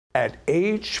At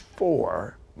age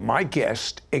 4, my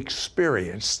guest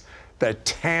experienced the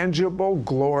tangible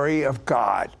glory of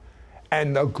God,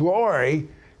 and the glory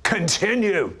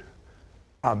continued.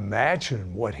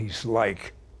 Imagine what he's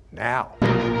like now.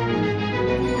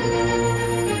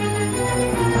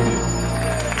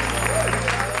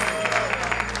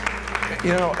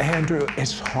 You know, Andrew,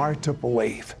 it's hard to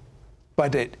believe,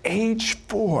 but at age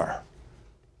 4,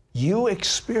 you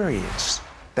experienced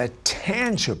the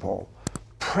tangible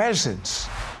presence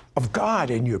of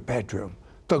God in your bedroom,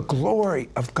 the glory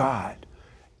of God.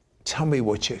 Tell me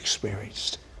what you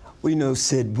experienced. Well, you know,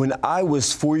 Sid, when I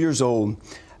was 4 years old,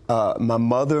 my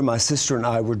mother, my sister, and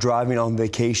I were driving on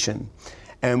vacation.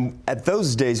 And at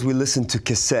those days, we listened to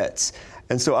cassettes.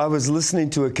 And so I was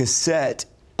listening to a cassette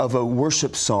of a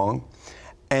worship song,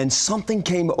 and something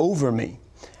came over me.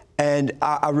 And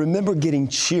I remember getting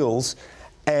chills,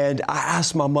 and I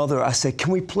asked my mother, I said,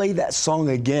 can we play that song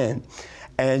again?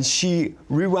 And she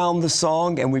rewound the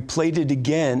song, and we played it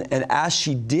again. And as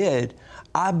she did,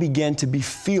 I began to be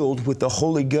filled with the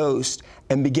Holy Ghost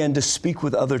and began to speak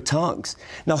with other tongues.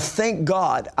 Now, thank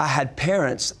God I had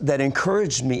parents that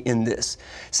encouraged me in this.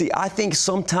 See, I think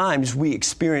sometimes we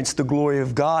experience the glory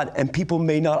of God and people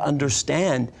may not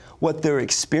understand what they're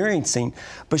experiencing.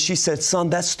 But she said, son,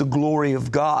 that's the glory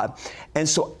of God. And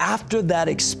so after that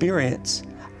experience,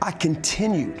 I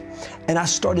continued and I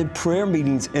started prayer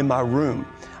meetings in my room.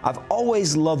 I've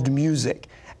always loved music.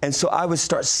 And so I would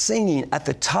start singing at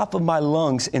the top of my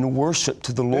lungs in worship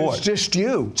to the Lord. It's just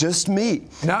you. Just me.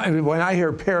 Now, when I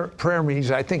hear prayer meetings,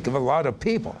 I think of a lot of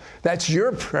people. That's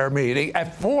your prayer meeting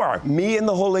at 4. Me and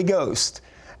the Holy Ghost.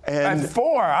 And at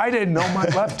 4, I didn't know my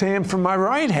left hand from my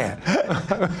right hand.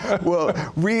 Well,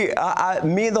 me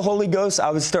and the Holy Ghost,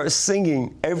 I would start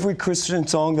singing every Christian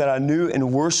song that I knew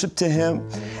and worship to Him.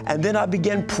 And then I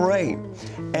began praying.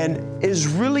 And it is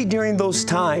really during those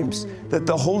times that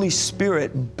the Holy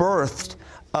Spirit birthed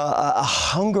a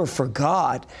hunger for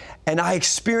God. And I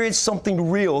experienced something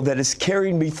real that has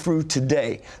carried me through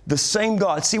today. The same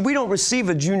God. See, we don't receive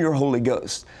a junior Holy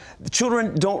Ghost. The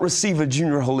children don't receive a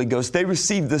junior Holy Ghost. They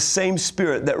receive the same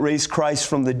Spirit that raised Christ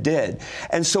from the dead.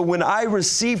 And so when I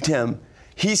received Him,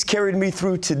 He's carried me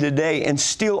through to today and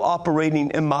still operating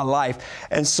in my life.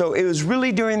 And so it was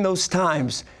really during those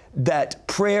times that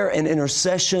prayer and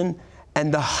intercession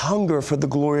and the hunger for the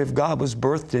glory of God was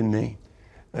birthed in me.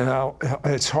 Now,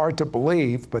 it's hard to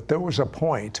believe, but there was a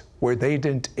point where they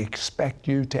didn't expect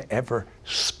you to ever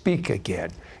speak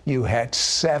again. You had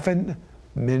 7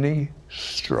 mini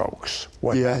strokes.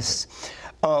 What yes.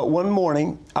 One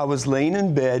morning, I was laying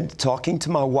in bed talking to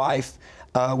my wife.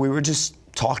 We were just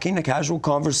talking, a casual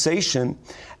conversation,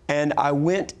 and I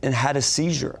went and had a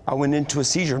seizure. I went into a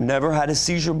seizure. Never had a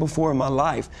seizure before in my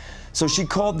life. So she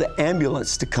called the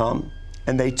ambulance to come,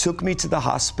 and they took me to the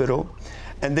hospital,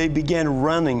 and they began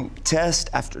running test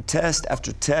after test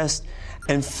after test.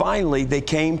 And finally, they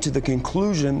came to the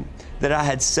conclusion that I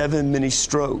had 7 mini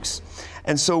strokes.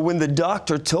 And so when the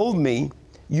doctor told me,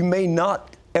 you may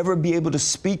not ever be able to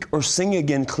speak or sing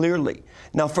again clearly.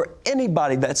 Now, for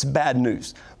anybody, that's bad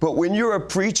news. But when you're a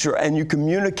preacher and you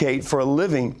communicate for a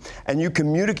living and you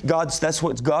communicate, that's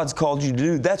what God's called you to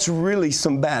do, that's really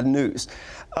some bad news.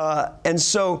 And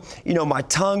so, you know, my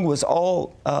tongue was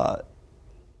all,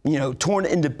 torn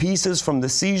into pieces from the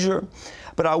seizure.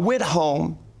 But I went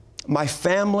home, my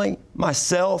family,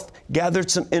 myself,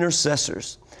 gathered some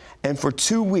intercessors. And for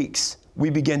 2 weeks, we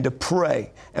began to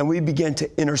pray and we began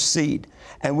to intercede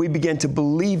and we began to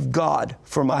believe God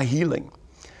for my healing.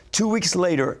 2 weeks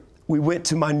later, we went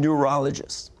to my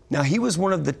neurologist. Now, he was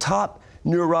one of the top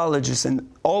neurologists in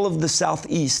all of the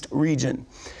Southeast region.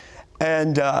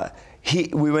 And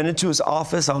we went into his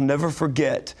office. I'll never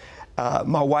forget.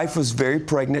 My wife was very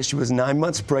pregnant. She was 9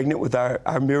 months pregnant with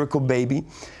our miracle baby.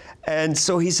 And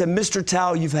so he said, Mr.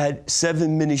 Towe, you've had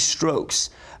 7 mini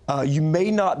strokes. You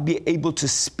may not be able to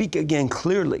speak again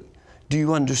clearly. Do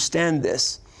you understand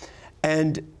this?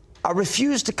 And I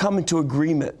refused to come into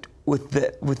agreement with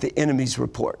the enemy's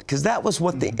report, because that was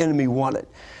what the enemy wanted.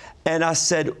 And I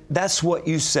said, that's what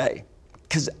you say.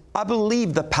 Because I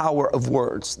believe the power of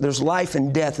words. There's life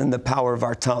and death in the power of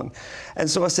our tongue. And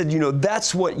so I said, you know,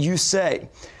 that's what you say.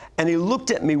 And he looked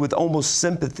at me with almost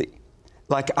sympathy,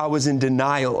 like I was in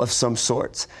denial of some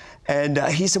sorts. And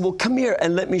he said, well, come here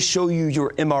and let me show you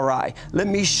your MRI. Let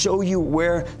me show you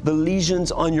where the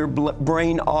lesions on your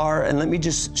brain are, and let me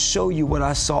just show you what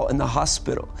I saw in the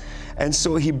hospital. And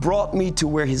so he brought me to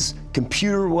where his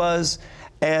computer was,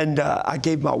 And I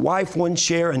gave my wife one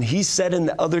chair, and he sat in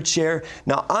the other chair.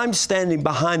 Now, I'm standing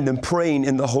behind them praying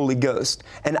in the Holy Ghost.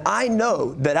 And I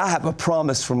know that I have a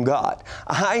promise from God.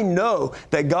 I know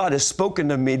that God has spoken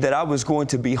to me that I was going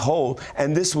to be whole,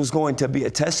 and this was going to be a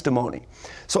testimony.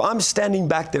 So I'm standing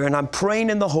back there, and I'm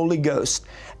praying in the Holy Ghost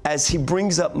as he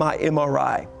brings up my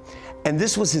MRI. And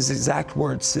this was his exact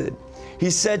words, Sid.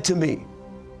 He said to me,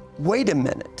 "Wait a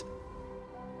minute.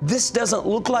 This doesn't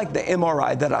look like the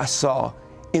MRI that I saw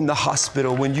in the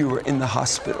hospital when you were in the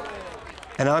hospital."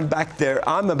 And I'm back there.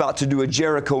 I'm about to do a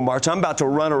Jericho march. I'm about to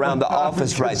run around the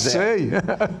office right there.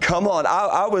 Come on.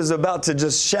 I was about to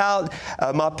just shout.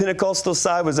 My Pentecostal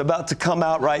side was about to come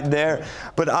out right there.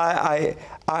 But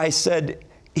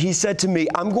he said to me,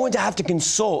 "I'm going to have to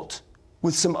consult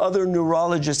with some other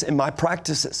neurologists in my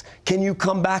practices. Can you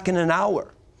come back in an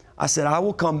hour?" I said, "I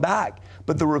will come back,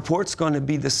 but the report's going to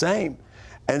be the same."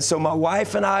 And so my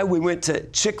wife and I, we went to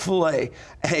Chick-fil-A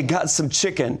and got some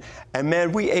chicken. And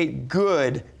man, we ate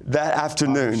good that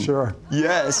afternoon. Oh, sure.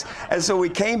 Yes. And so we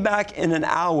came back in an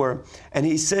hour, and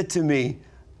he said to me,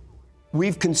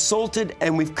 "We've consulted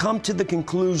and we've come to the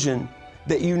conclusion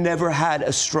that you never had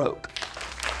a stroke."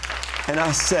 And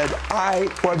I said,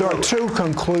 Well, there are two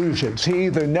conclusions. He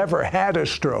either never had a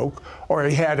stroke or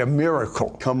he had a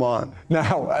miracle. Come on.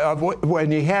 Now,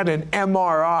 when he had an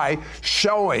MRI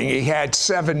showing he had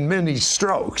 7 mini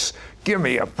strokes, give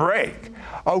me a break.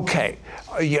 Okay,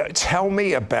 tell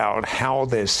me about how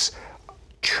this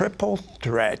triple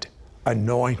threat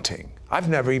anointing, I've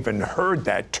never even heard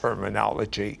that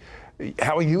terminology,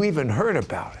 how you even heard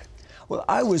about it. Well,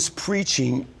 I was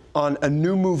preaching on a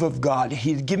new move of God.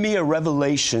 He'd give me a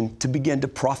revelation to begin to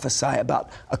prophesy about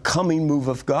a coming move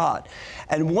of God.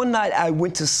 And one night I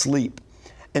went to sleep,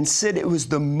 and Sid, it was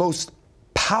the most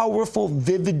powerful,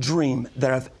 vivid dream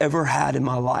that I've ever had in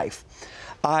my life.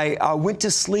 I went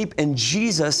to sleep, and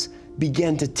Jesus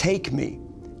began to take me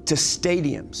to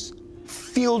stadiums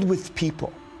filled with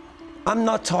people. I'm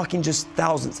not talking just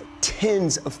thousands,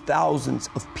 tens of thousands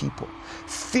of people,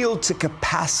 filled to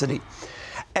capacity.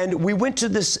 And we went to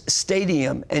this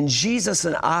stadium, and Jesus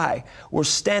and I were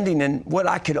standing in what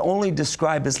I could only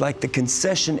describe as like the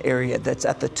concession area that's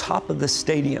at the top of the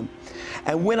stadium.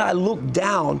 And when I looked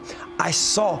down, I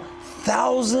saw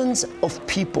thousands of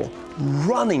people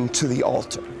running to the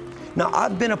altar. Now,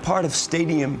 I've been a part of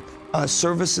stadium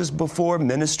services before,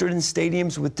 ministered in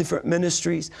stadiums with different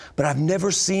ministries, but I've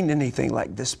never seen anything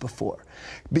like this before,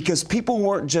 because people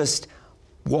weren't just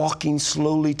walking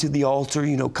slowly to the altar,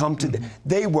 come to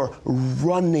they were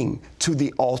running to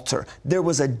the altar. There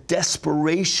was a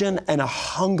desperation and a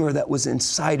hunger that was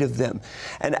inside of them.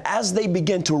 And as they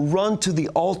began to run to the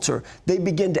altar, they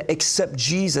began to accept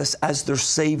Jesus as their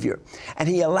Savior. And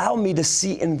He allowed me to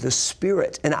see in the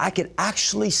Spirit, and I could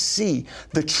actually see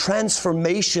the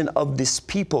transformation of this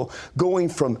people going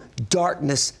from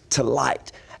darkness to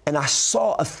light. And I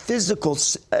saw a physical,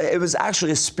 it was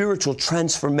actually a spiritual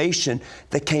transformation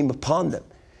that came upon them.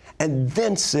 And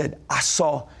then, Sid, I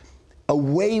saw a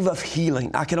wave of healing.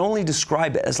 I can only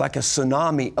describe it as like a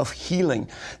tsunami of healing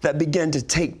that began to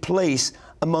take place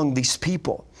among these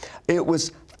people. It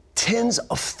was tens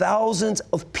of thousands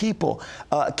of people.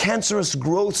 Cancerous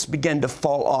growths began to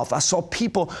fall off. I saw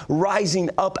people rising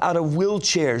up out of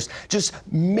wheelchairs, just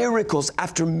miracles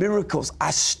after miracles. I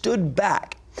stood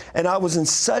back, and I was in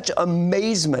such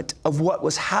amazement of what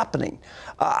was happening.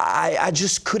 I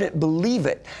just couldn't believe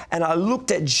it. And I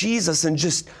looked at Jesus and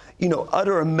just,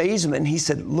 utter amazement. And He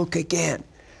said, "Look again."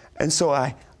 And so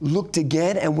I looked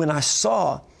again, and when I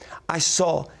saw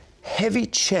heavy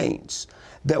chains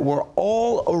that were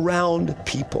all around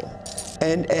people.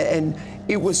 And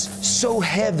it was so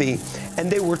heavy,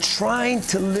 and they were trying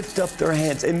to lift up their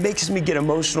hands. It makes me get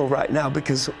emotional right now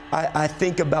because I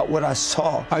think about what I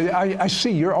saw. I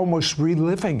see you're almost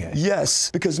reliving it. Yes,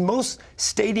 because most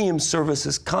stadium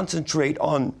services concentrate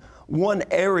on one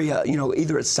area,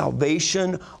 either it's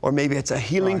salvation or maybe it's a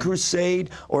healing crusade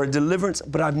or a deliverance,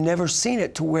 but I've never seen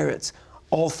it to where it's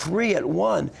all three at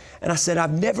one. And I said,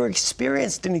 I've never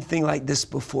experienced anything like this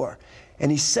before.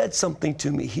 And he said something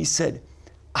to me. He said,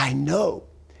 "I know."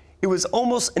 It was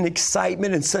almost an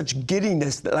excitement and such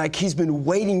giddiness that like he's been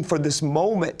waiting for this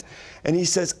moment. And he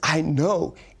says, "I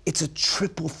know it's a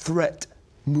triple threat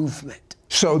movement."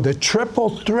 So the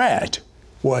triple threat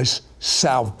was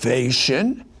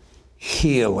salvation,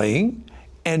 healing,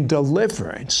 and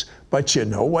deliverance. But you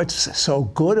know what's so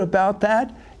good about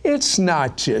that? It's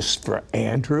not just for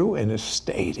Andrew in a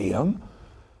stadium.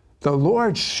 The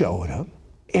Lord showed him,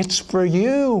 it's for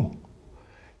you.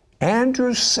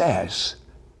 Andrew says,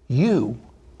 you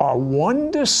are one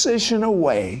decision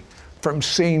away from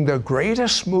seeing the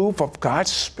greatest move of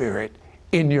God's Spirit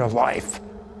in your life.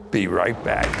 Be right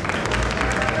back.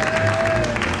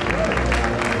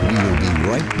 We will be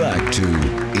right back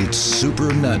to It's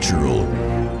Supernatural.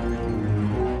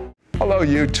 Hello,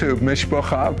 YouTube.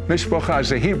 Mishpocha. Mishpocha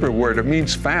is a Hebrew word. It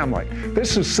means family.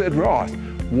 This is Sid Roth.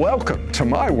 Welcome to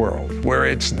my world, where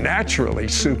it's naturally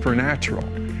supernatural.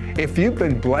 If you've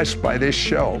been blessed by this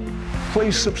show,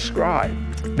 please subscribe.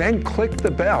 Then click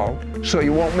the bell so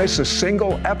you won't miss a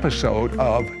single episode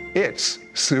of It's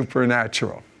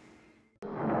Supernatural.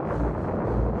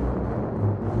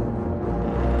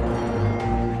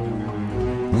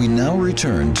 We now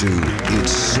return to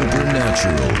It's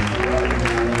Supernatural.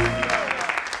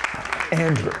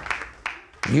 Andrew,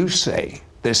 you say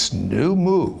this new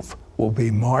move will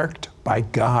be marked by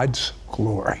God's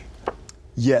glory.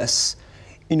 Yes.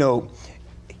 You know,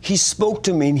 he spoke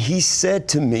to me and he said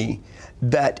to me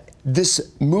that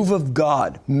this move of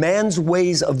God, man's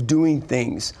ways of doing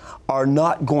things, are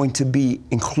not going to be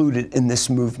included in this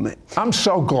movement. I'm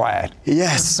so glad.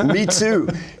 Yes, me too.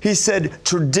 He said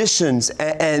traditions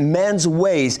and man's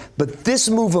ways, but this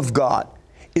move of God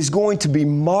is going to be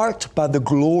marked by the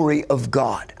glory of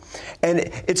God. And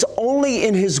it's only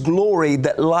in His glory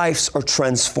that lives are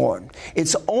transformed.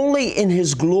 It's only in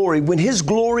His glory. When His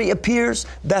glory appears,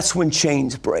 that's when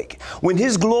chains break. When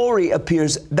His glory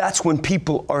appears, that's when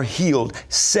people are healed,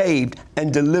 saved,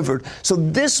 and delivered. So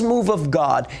this move of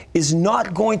God is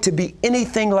not going to be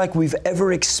anything like we've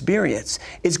ever experienced.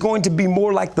 It's going to be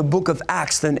more like the book of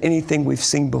Acts than anything we've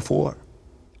seen before.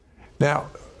 Now,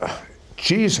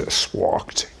 Jesus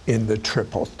walked in the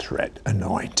triple threat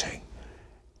anointing,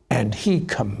 and He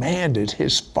commanded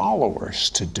His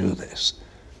followers to do this.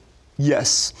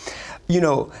 Yes. You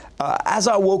know, as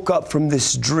I woke up from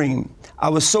this dream, I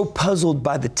was so puzzled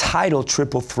by the title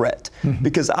triple threat,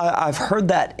 because I've heard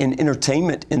that in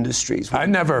entertainment industries. I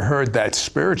never heard that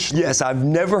spiritually. Yes, I've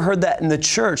never heard that in the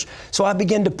church. So I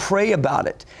began to pray about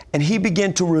it, and He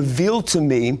began to reveal to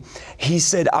me. He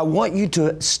said, I want you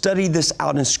to study this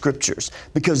out in scriptures,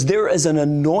 because there is an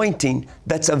anointing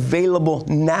that's available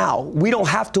now. We don't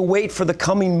have to wait for the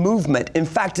coming movement. In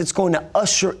fact, it's going to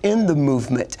usher in the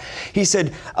movement. He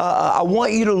said, I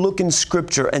want you to look in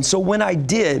scripture. And so when I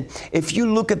did, if you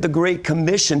look at the Great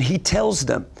Commission, He tells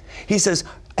them, He says,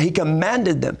 He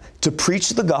commanded them to preach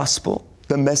the gospel,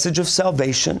 the message of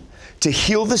salvation, to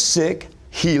heal the sick,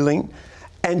 healing,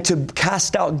 and to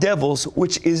cast out devils,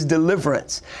 which is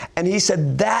deliverance. And He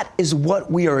said, that is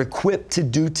what we are equipped to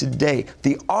do today.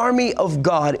 The army of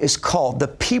God is called, the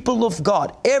people of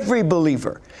God, every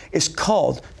believer is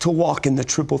called to walk in the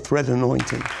triple threat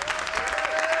anointing.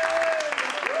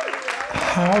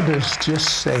 How does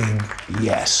just saying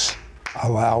yes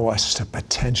allow us to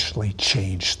potentially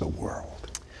change the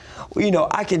world? Well, you know,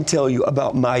 I can tell you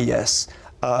about my yes.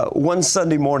 One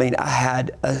Sunday morning, I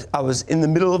was in the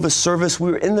middle of a service.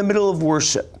 We were in the middle of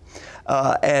worship.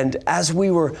 And as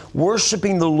we were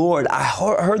worshiping the Lord, I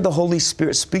heard the Holy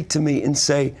Spirit speak to me and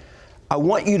say, I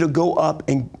want you to go up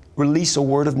and release a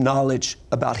word of knowledge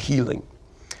about healing.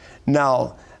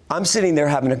 Now, I'm sitting there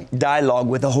having a dialogue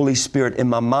with the Holy Spirit in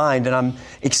my mind, and I'm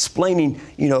explaining,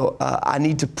 you know, I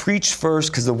need to preach first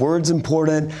because the word's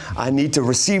important. I need to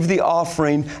receive the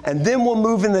offering, and then we'll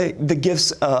move in the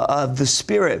gifts of the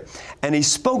Spirit. And He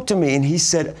spoke to me, and He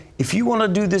said, if you want to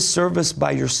do this service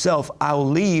by yourself, I'll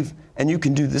leave, and you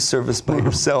can do this service by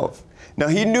yourself. Now,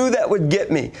 He knew that would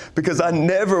get me, because I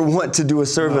never want to do a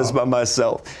service by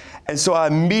myself. And so I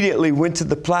immediately went to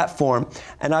the platform,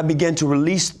 and I began to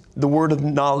release the word of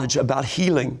knowledge about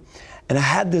healing. And I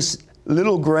had this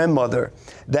little grandmother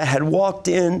that had walked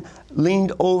in,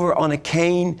 leaned over on a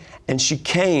cane, and she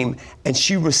came and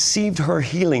she received her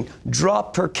healing,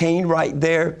 dropped her cane right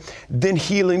there. Then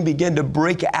healing began to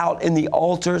break out in the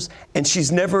altars, and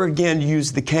she's never again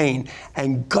used the cane.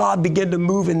 And God began to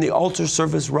move in the altar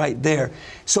service right there.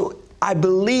 So I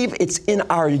believe it's in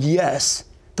our yes.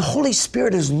 The Holy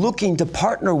Spirit is looking to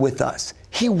partner with us.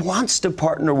 He wants to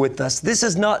partner with us. This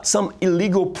is not some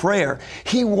illegal prayer.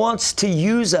 He wants to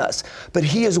use us, but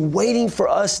He is waiting for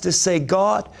us to say,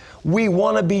 God, we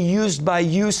want to be used by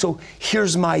You, so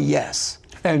here's my yes.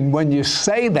 And when you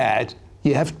say that,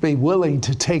 you have to be willing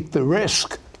to take the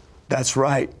risk. That's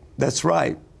right. That's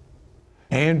right.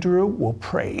 Andrew will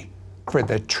pray for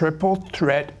the triple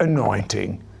threat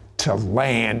anointing to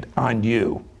land on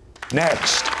you.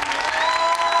 Next.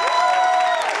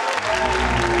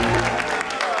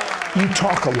 You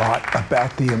talk a lot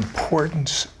about the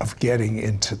importance of getting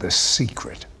into the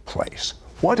secret place.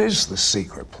 What is the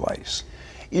secret place?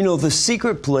 You know, the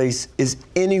secret place is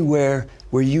anywhere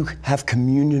where you have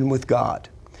communion with God.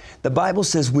 The Bible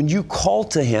says when you call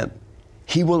to Him,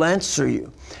 He will answer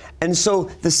you. And so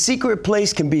the secret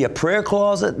place can be a prayer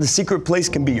closet. The secret place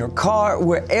can be your car,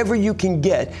 wherever you can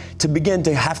get to begin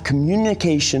to have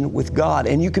communication with God,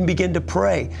 and you can begin to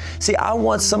pray. See, I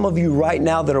want some of you right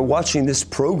now that are watching this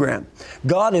program,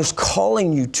 God is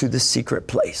calling you to the secret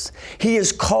place. He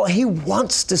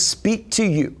wants to speak to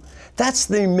you. That's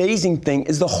the amazing thing,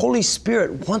 is the Holy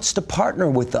Spirit wants to partner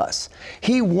with us.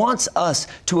 He wants us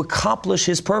to accomplish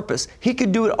His purpose. He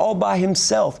could do it all by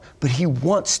Himself, but He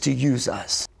wants to use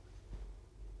us.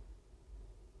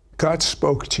 God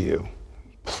spoke to you.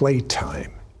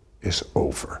 Playtime is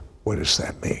over. What does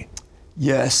that mean?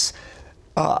 Yes.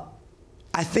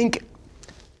 I think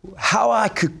how I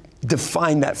could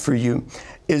define that for you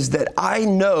is that I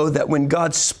know that when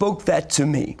God spoke that to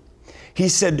me, He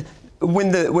said,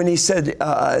 when He said,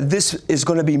 this is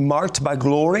going to be marked by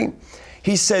glory,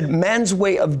 He said, man's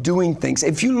way of doing things.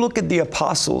 If you look at the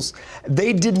apostles,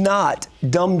 they did not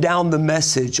dumb down the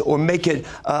message or make it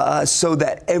so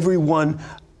that everyone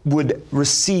would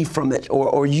receive from it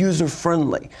or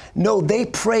user-friendly. No, they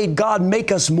prayed, God,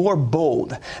 make us more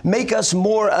bold. Make us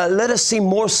more, let us see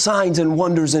more signs and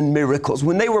wonders and miracles.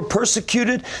 When they were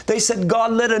persecuted, they said,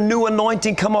 God, let a new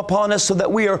anointing come upon us so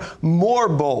that we are more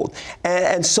bold.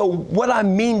 And so what I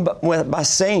mean by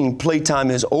saying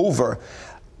playtime is over,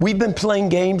 we've been playing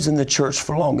games in the church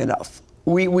for long enough.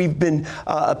 We've been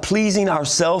pleasing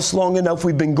ourselves long enough.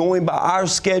 We've been going by our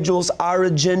schedules, our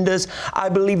agendas. I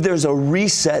believe there's a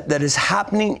reset that is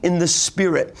happening in the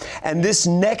Spirit. And this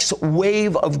next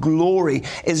wave of glory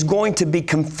is going to be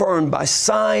confirmed by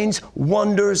signs,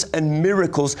 wonders, and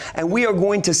miracles. And we are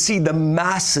going to see the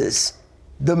masses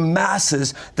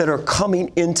that are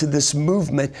coming into this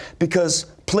movement, because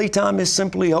playtime is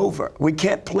simply over. We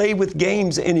can't play with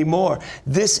games anymore.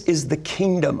 This is the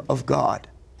kingdom of God.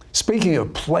 Speaking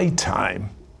of playtime,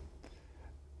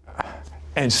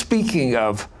 and speaking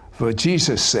of what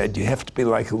Jesus said, you have to be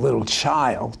like a little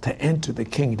child to enter the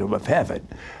kingdom of heaven.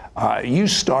 You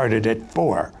started at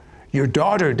 4. Your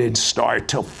daughter didn't start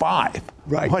till 5.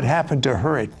 Right. What happened to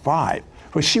her at 5?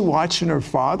 Was she watching her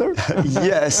father?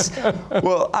 Yes.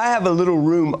 Well, I have a little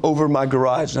room over my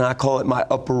garage, and I call it my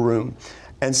upper room.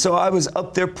 And so I was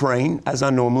up there praying, as I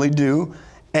normally do,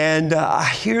 and I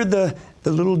hear the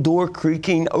little door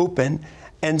creaking open.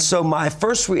 And so my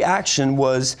first reaction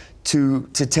was to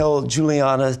tell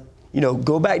Juliana,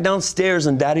 go back downstairs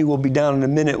and Daddy will be down in a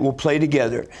minute. We'll play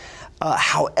together.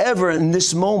 However, in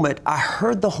this moment, I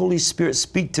heard the Holy Spirit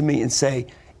speak to me and say,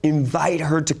 invite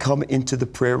her to come into the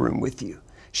prayer room with you.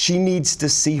 She needs to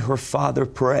see her father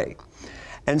pray.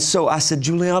 And so I said,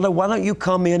 Juliana, why don't you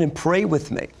come in and pray with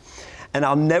me? And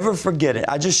I'll never forget it.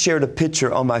 I just shared a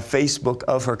picture on my Facebook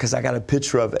of her because I got a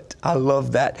picture of it. I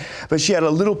love that. But she had a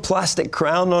little plastic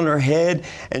crown on her head,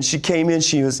 and she came in,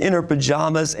 she was in her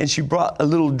pajamas, and she brought a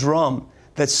little drum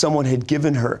that someone had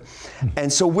given her.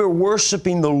 And so we're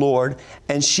worshiping the Lord,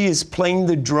 and she is playing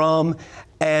the drum,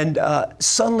 and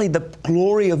suddenly the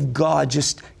glory of God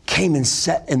just came and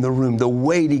sat in the room, the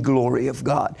weighty glory of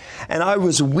God. And I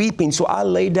was weeping, so I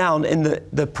lay down in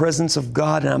the presence of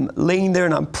God, and I'm laying there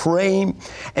and I'm praying,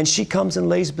 and she comes and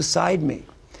lays beside me,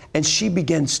 and she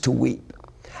begins to weep.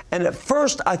 And at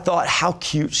first I thought, how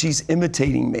cute, she's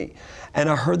imitating me. And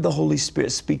I heard the Holy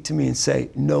Spirit speak to me and say,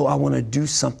 no, I want to do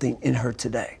something in her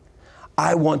today.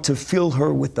 I want to fill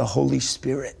her with the Holy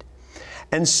Spirit.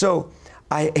 And so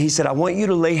he said, I want you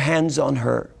to lay hands on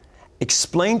her.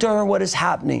 Explain to her what is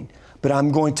happening, but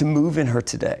I'm going to move in her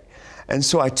today. And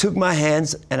so I took my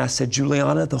hands and I said,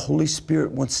 Juliana, the Holy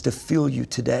Spirit wants to fill you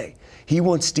today. He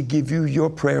wants to give you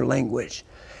your prayer language.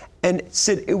 And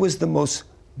Sid, it was the most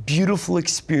beautiful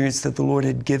experience that the Lord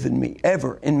had given me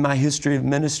ever in my history of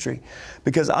ministry,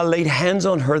 because I laid hands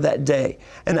on her that day.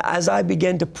 And as I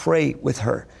began to pray with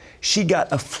her, she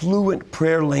got a fluent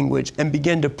prayer language and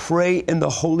began to pray in the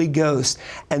Holy Ghost.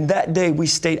 And that day we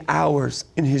stayed hours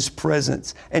in His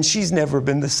presence, and she's never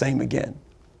been the same again.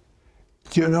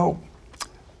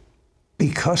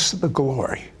 Because of the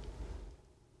glory,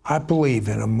 I believe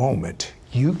in a moment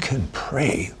you can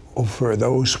pray over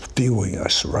those viewing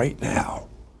us right now,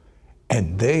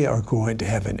 and they are going to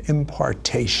have an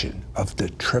impartation of the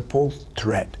triple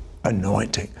threat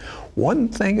anointing. One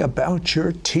thing about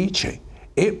your teaching,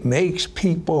 it makes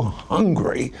people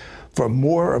hungry for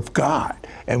more of God.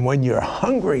 And when you're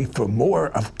hungry for more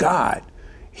of God,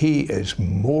 He is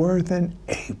more than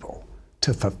able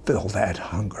to fulfill that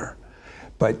hunger.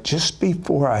 But just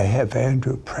before I have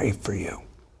Andrew pray for you,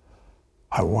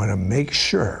 I want to make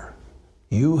sure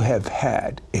you have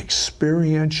had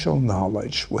experiential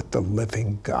knowledge with the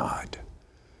living God.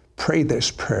 Pray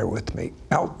this prayer with me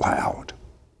out loud.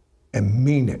 and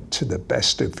mean it to the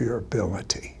best of your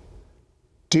ability.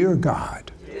 Dear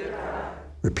God,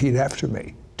 repeat after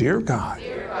me. Dear God,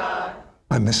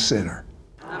 I'm a sinner.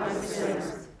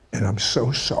 And I'm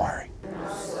so sorry.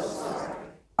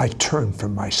 I turn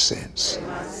from my sins.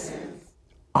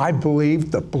 I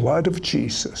believe the blood of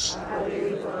Jesus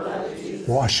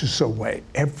washes away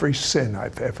every sin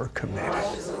I've ever committed.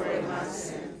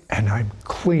 And I'm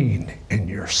clean in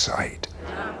your sight.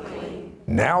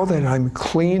 Now that I'm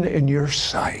clean in your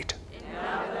sight,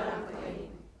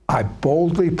 I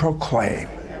boldly proclaim,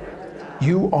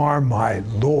 you are my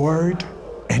Lord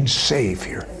and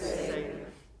Savior.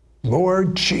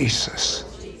 Lord Jesus,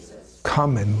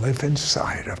 come and live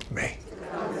inside of me.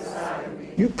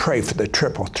 You pray for the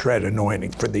triple threat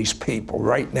anointing for these people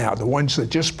right now, the ones that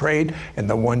just prayed and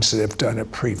the ones that have done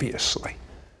it previously.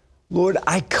 Lord,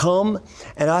 I come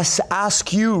and I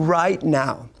ask you right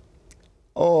now.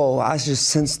 Oh, I just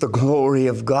sense the glory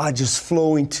of God just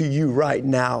flowing to you right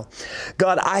now.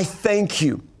 God, I thank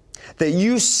you that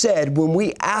you said when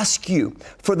we ask you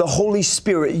for the Holy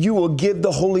Spirit, you will give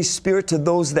the Holy Spirit to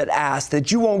those that ask,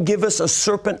 that you won't give us a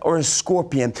serpent or a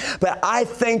scorpion. But I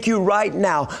thank you right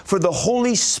now for the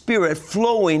Holy Spirit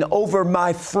flowing over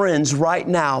my friends right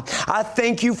now. I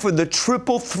thank you for the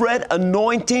triple threat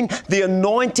anointing, the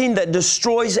anointing that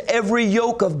destroys every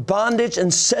yoke of bondage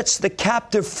and sets the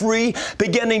captive free,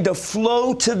 beginning to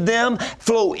flow to them,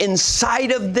 flow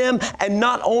inside of them, and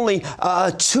not only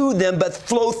to them, but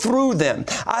flow through them.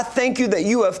 I thank you that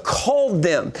you have called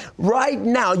them right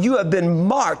now. You have been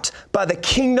marked by the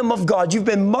kingdom of God. You've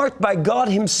been marked by God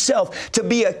himself to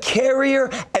be a carrier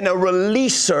and a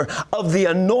releaser of the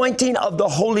anointing of the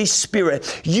Holy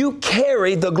Spirit. You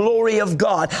carry the glory of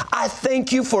God. I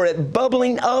thank you for it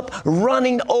bubbling up,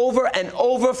 running over, and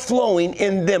overflowing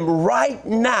in them right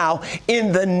now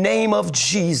in the name of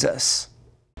Jesus.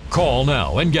 Call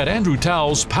now and get Andrew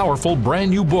Towe's powerful brand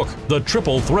new book, The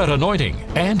Triple Threat Anointing,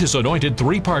 and his anointed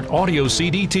 3-part audio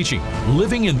CD teaching,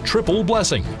 Living in Triple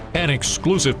Blessing, an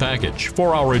exclusive package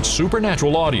for our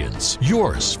Supernatural audience.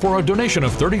 Yours for a donation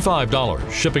of $35.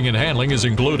 Shipping and handling is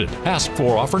included. Ask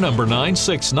for offer number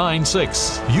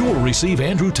 9696. You will receive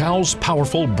Andrew Towe's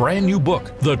powerful brand new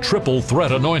book, The Triple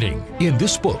Threat Anointing. In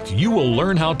this book, you will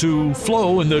learn how to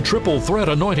flow in the triple threat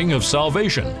anointing of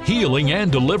salvation, healing, and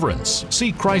deliverance.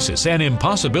 See Christ and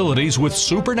impossibilities with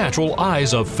supernatural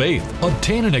eyes of faith.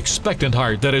 Obtain an expectant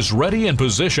heart that is ready and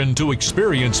positioned to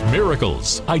experience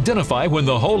miracles. Identify when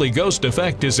the Holy Ghost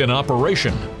effect is in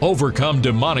operation. Overcome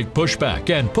demonic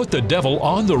pushback and put the devil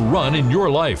on the run in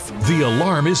your life. The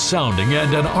alarm is sounding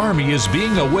and an army is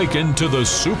being awakened to the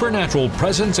supernatural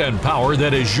presence and power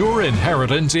that is your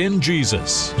inheritance in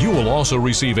Jesus. You will also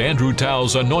receive Andrew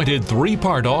Towe's anointed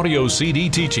 3-part audio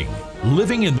CD teaching,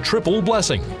 Living in Triple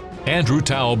Blessing. Andrew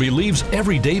Towe believes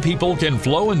everyday people can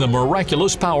flow in the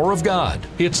miraculous power of God.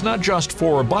 It's not just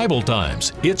for Bible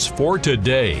times, it's for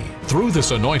today. Through this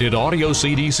anointed audio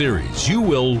CD series, you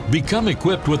will become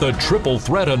equipped with a triple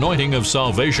threat anointing of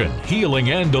salvation, healing,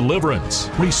 and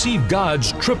deliverance. Receive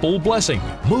God's triple blessing.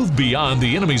 Move beyond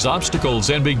the enemy's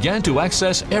obstacles and begin to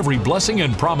access every blessing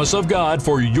and promise of God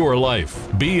for your life.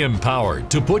 Be empowered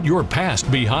to put your past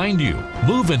behind you.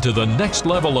 Move into the next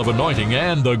level of anointing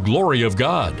and the glory of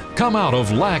God. Come out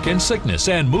of lack and sickness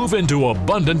and move into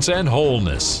abundance and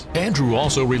wholeness. Andrew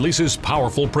also releases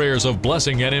powerful prayers of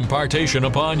blessing and impartation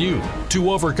upon you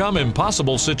to overcome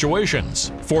impossible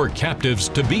situations, for captives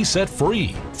to be set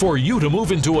free, for you to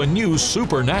move into a new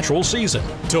supernatural season,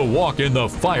 to walk in the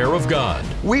fire of God.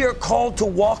 We are called to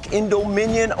walk in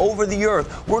dominion over the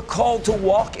earth. We're called to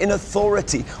walk in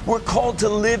authority. We're called to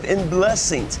live in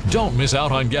blessings. Don't miss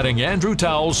out on getting Andrew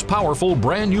Towe's powerful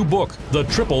brand new book, The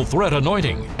Triple Threat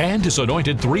Anointing, and his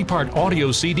anointed 3-part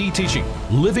audio CD teaching,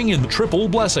 Living in Triple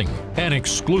Blessing, an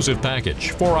exclusive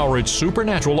package for our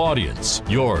Supernatural audience.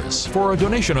 Yours for a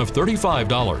donation of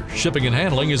 $35. Shipping and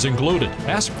handling is included.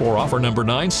 Ask for offer number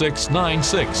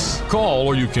 9696. Call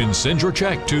or you can send your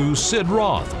check to Sid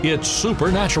Roth. It's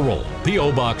Supernatural.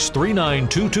 P.O. Box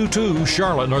 39222,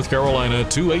 Charlotte, North Carolina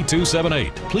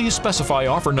 28278. Please specify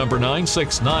offer number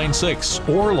 9696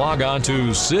 or log on to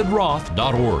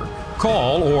sidroth.org.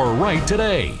 Call or write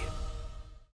today.